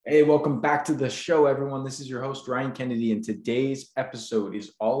Hey, welcome back to the show, everyone. This is your host, Ryan Kennedy, and today's episode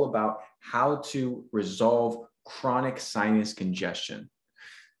is all about how to resolve chronic sinus congestion.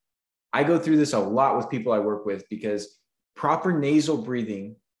 I go through this a lot with people I work with because proper nasal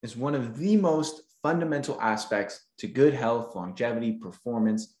breathing is one of the most fundamental aspects to good health, longevity,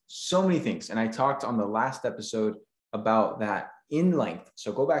 performance, so many things. And I talked on the last episode about that in length.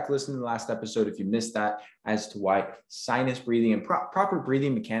 So go back, listen to the last episode if you missed that, as to why sinus breathing and proper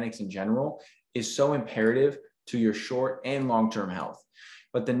breathing mechanics in general is so imperative to your short and long-term health.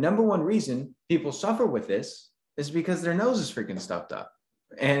 But the number one reason people suffer with this is because their nose is freaking stuffed up.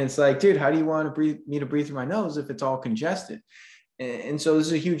 And it's like, dude, how do you want me to breathe through my nose if it's all congested? And so this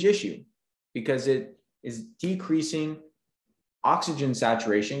is a huge issue because it is decreasing oxygen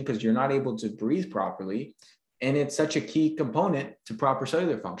saturation because you're not able to breathe properly. And it's such a key component to proper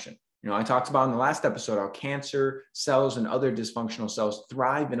cellular function. I talked about in the last episode how cancer cells and other dysfunctional cells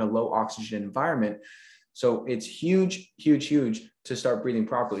thrive in a low oxygen environment. So it's huge, huge, huge to start breathing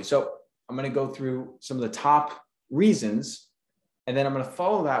properly. So I'm going to go through some of the top reasons, and then I'm going to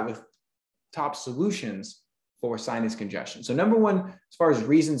follow that with top solutions for sinus congestion. So number one, as far as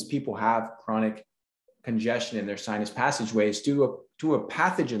reasons people have chronic congestion in their sinus passageways due to a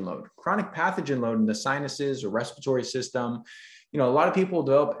pathogen load, chronic pathogen load in the sinuses or respiratory system. A lot of people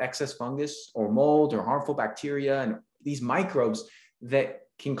develop excess fungus or mold or harmful bacteria and these microbes that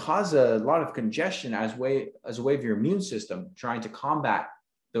can cause a lot of congestion as a way of your immune system trying to combat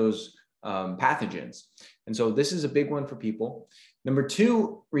those pathogens. And so this is a big one for people. Number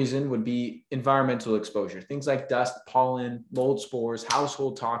two reason would be environmental exposure. Things like dust, pollen, mold spores,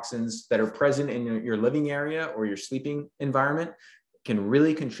 household toxins that are present in your living area or your sleeping environment can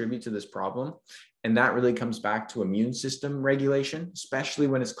really contribute to this problem. And that really comes back to immune system regulation, especially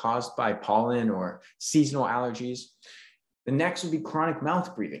when it's caused by pollen or seasonal allergies. The next would be chronic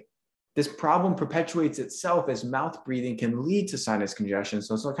mouth breathing. This problem perpetuates itself as mouth breathing can lead to sinus congestion.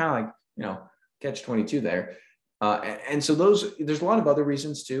 So it's kind of like, catch 22 there. And so there's a lot of other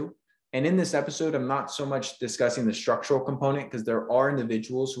reasons too. And in this episode, I'm not so much discussing the structural component because there are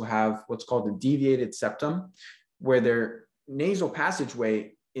individuals who have what's called a deviated septum, where their nasal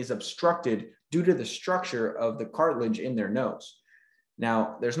passageway is obstructed due to the structure of the cartilage in their nose.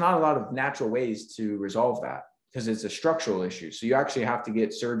 Now, there's not a lot of natural ways to resolve that because it's a structural issue. So you actually have to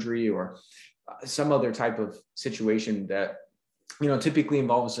get surgery or some other type of situation that typically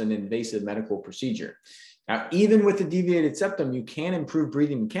involves an invasive medical procedure. Now, even with the deviated septum, you can improve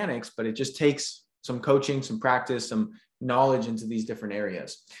breathing mechanics, but it just takes some coaching, some practice, some knowledge into these different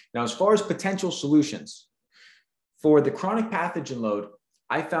areas. Now, as far as potential solutions, for the chronic pathogen load,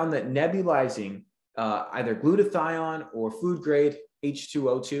 I found that nebulizing either glutathione or food grade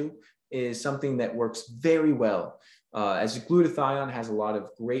H2O2 is something that works very well. As glutathione has a lot of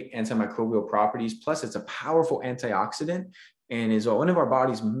great antimicrobial properties, plus it's a powerful antioxidant and is one of our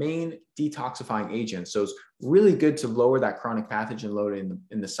body's main detoxifying agents. So it's really good to lower that chronic pathogen load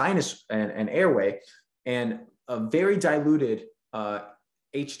in the sinus and airway. And a very diluted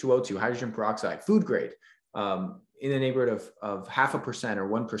H2O2, hydrogen peroxide, food grade, in the neighborhood of 0.5% or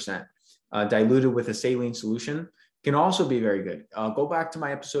 1%, diluted with a saline solution, can also be very good. Go back to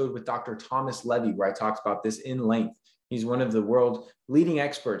my episode with Dr. Thomas Levy, where I talked about this in length. He's one of the world's leading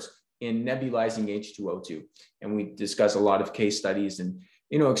experts in nebulizing H2O2. And we discuss a lot of case studies and,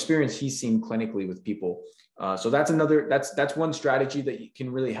 experience he's seen clinically with people. So that's one strategy that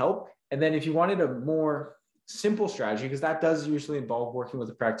can really help. And then if you wanted a more simple strategy, because that does usually involve working with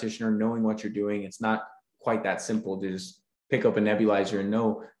a practitioner, knowing what you're doing. It's not quite that simple to just pick up a nebulizer and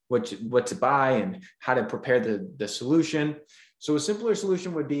know what to buy and how to prepare the solution. So a simpler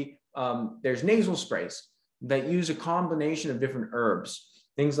solution would be there's nasal sprays that use a combination of different herbs,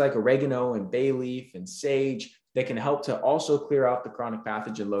 things like oregano and bay leaf and sage that can help to also clear out the chronic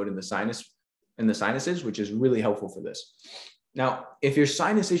pathogen load in the sinuses, which is really helpful for this. Now, if your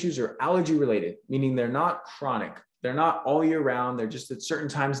sinus issues are allergy related, meaning they're not chronic, they're not all year round, they're just at certain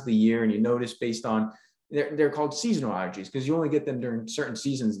times of the year, and you notice based on they're called seasonal allergies because you only get them during certain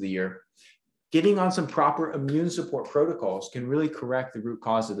seasons of the year. Getting on some proper immune support protocols can really correct the root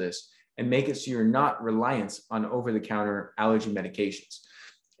cause of this and make it so you're not reliant on over-the-counter allergy medications.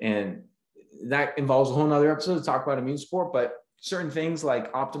 And that involves a whole nother episode to talk about immune support, but certain things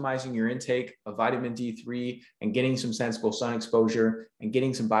like optimizing your intake of vitamin D3 and getting some sensible sun exposure and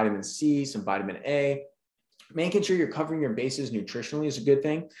getting some vitamin C, some vitamin A, making sure you're covering your bases nutritionally is a good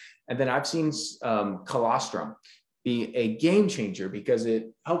thing. And then I've seen colostrum be a game changer because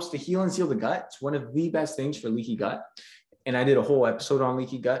it helps to heal and seal the gut. It's one of the best things for leaky gut. And I did a whole episode on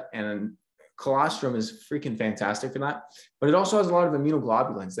leaky gut, and colostrum is freaking fantastic for that, but it also has a lot of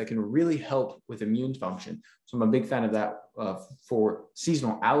immunoglobulins that can really help with immune function. So I'm a big fan of that for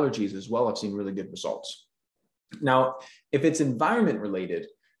seasonal allergies as well. I've seen really good results. Now, if it's environment related,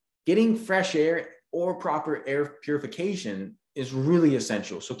 getting fresh air or proper air purification is really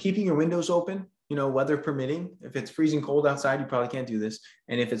essential. So keeping your windows open, weather permitting. If it's freezing cold outside, you probably can't do this.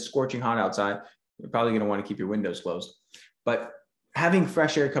 And if it's scorching hot outside, you're probably going to want to keep your windows closed. But having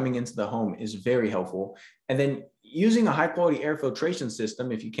fresh air coming into the home is very helpful. And then using a high quality air filtration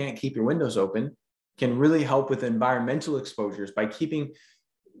system, if you can't keep your windows open, can really help with environmental exposures by keeping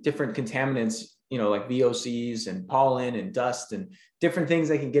different contaminants, like VOCs and pollen and dust and different things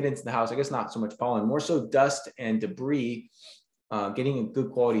that can get into the house. I guess not so much pollen, more so dust and debris. Getting a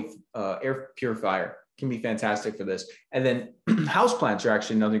good quality air purifier can be fantastic for this. And then houseplants are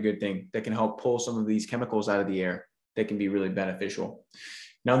actually another good thing that can help pull some of these chemicals out of the air that can be really beneficial.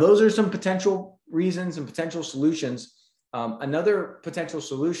 Now, those are some potential reasons and potential solutions. Another potential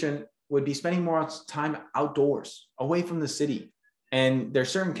solution would be spending more time outdoors, away from the city. And there's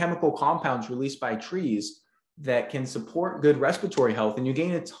certain chemical compounds released by trees that can support good respiratory health, and you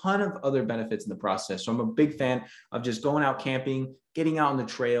gain a ton of other benefits in the process. So I'm a big fan of just going out camping, getting out on the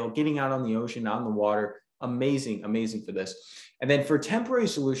trail, getting out on the ocean, out in the water. Amazing, amazing for this. And then for temporary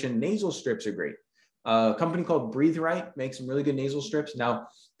solution, nasal strips are great. A company called Breathe Right makes some really good nasal strips. Now,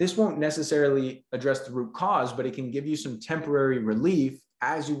 this won't necessarily address the root cause, but it can give you some temporary relief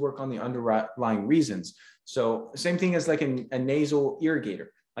as you work on the underlying reasons. So same thing as like a nasal irrigator,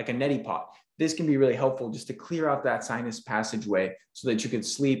 like a neti pot. This can be really helpful just to clear out that sinus passageway so that you can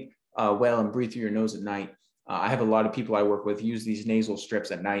sleep well and breathe through your nose at night. I have a lot of people I work with use these nasal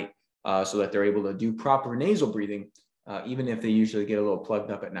strips at night so that they're able to do proper nasal breathing, even if they usually get a little plugged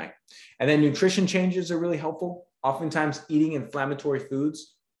up at night. And then nutrition changes are really helpful. Oftentimes eating inflammatory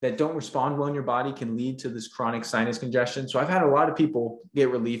foods that don't respond well in your body can lead to this chronic sinus congestion. So I've had a lot of people get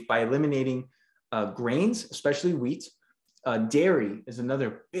relief by eliminating grains, especially wheat. Dairy is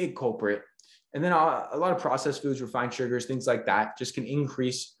another big culprit. And then a lot of processed foods, refined sugars, things like that just can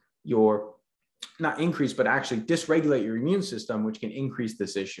increase but actually dysregulate your immune system, which can increase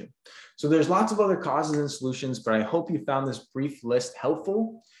this issue. So there's lots of other causes and solutions, but I hope you found this brief list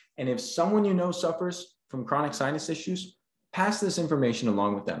helpful. And if someone you know suffers from chronic sinus issues, pass this information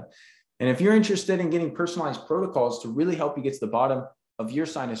along with them. And if you're interested in getting personalized protocols to really help you get to the bottom of your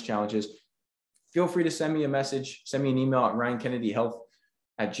sinus challenges, feel free to send me a message, send me an email at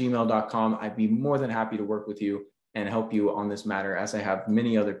ryankennedyhealth@gmail.com. I'd be more than happy to work with you and help you on this matter, as I have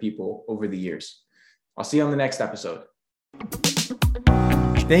many other people over the years. I'll see you on the next episode.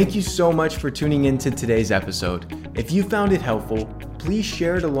 Thank you so much for tuning into today's episode. If you found it helpful, please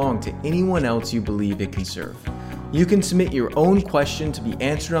share it along to anyone else you believe it can serve. You can submit your own question to be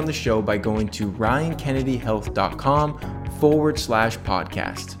answered on the show by going to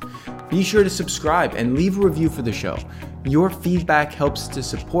ryankennedyhealth.com/podcast. Be sure to subscribe and leave a review for the show. Your feedback helps to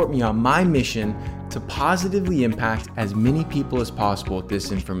support me on my mission to positively impact as many people as possible with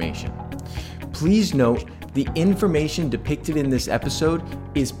this information. Please note, the information depicted in this episode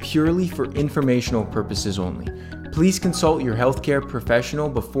is purely for informational purposes only. Please consult your healthcare professional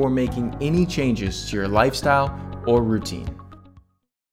before making any changes to your lifestyle or routine.